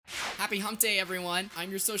Happy hump day, everyone. I'm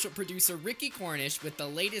your social producer, Ricky Cornish, with the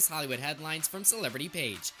latest Hollywood headlines from Celebrity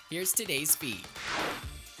Page. Here's today's feed.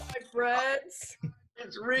 Hi, friends.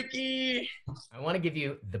 It's Ricky. I want to give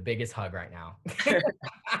you the biggest hug right now.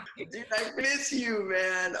 Dude, I miss you,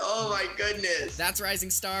 man. Oh, my goodness. That's rising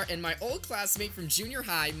star and my old classmate from junior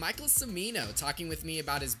high, Michael Cimino, talking with me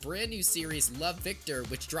about his brand new series, Love Victor,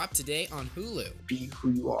 which dropped today on Hulu. Be who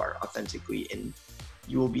you are authentically, and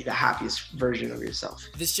you will be the happiest version of yourself.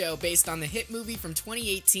 The show, based on the hit movie from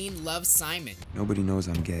 2018, Love, Simon. Nobody knows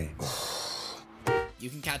I'm gay. You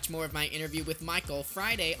can catch more of my interview with Michael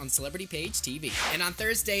Friday on Celebrity Page TV. And on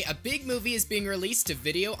Thursday, a big movie is being released to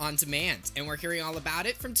video on demand, and we're hearing all about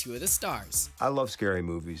it from two of the stars. I love scary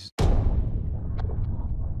movies.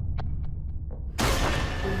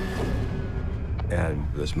 And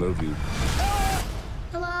this movie.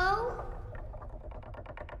 Hello?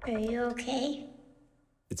 Are you okay?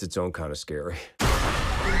 It's its own kind of scary.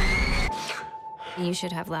 You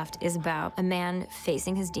Should Have Left is about a man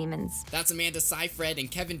facing his demons. That's Amanda Seyfried and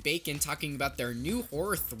Kevin Bacon talking about their new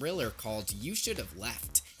horror thriller called You Should Have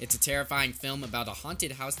Left. It's a terrifying film about a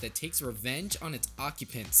haunted house that takes revenge on its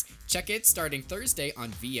occupants. Check it starting Thursday on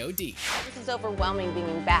VOD. This is overwhelming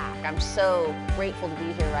being back. I'm so grateful to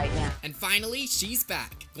be here right now. And finally, she's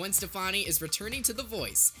back. Gwen Stefani is returning to The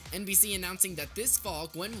Voice. NBC announcing that this fall,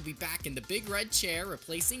 Gwen will be back in the big red chair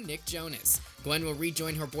replacing Nick Jonas. Gwen will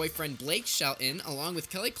rejoin her boyfriend Blake Shelton along with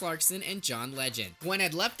Kelly Clarkson and John Legend. Gwen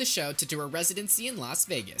had left the show to do a residency in Las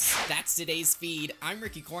Vegas. That's today's feed. I'm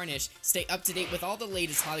Ricky Cornish. Stay up to date with all the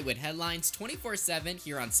latest Hollywood headlines 24/7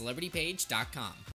 here on CelebrityPage.com.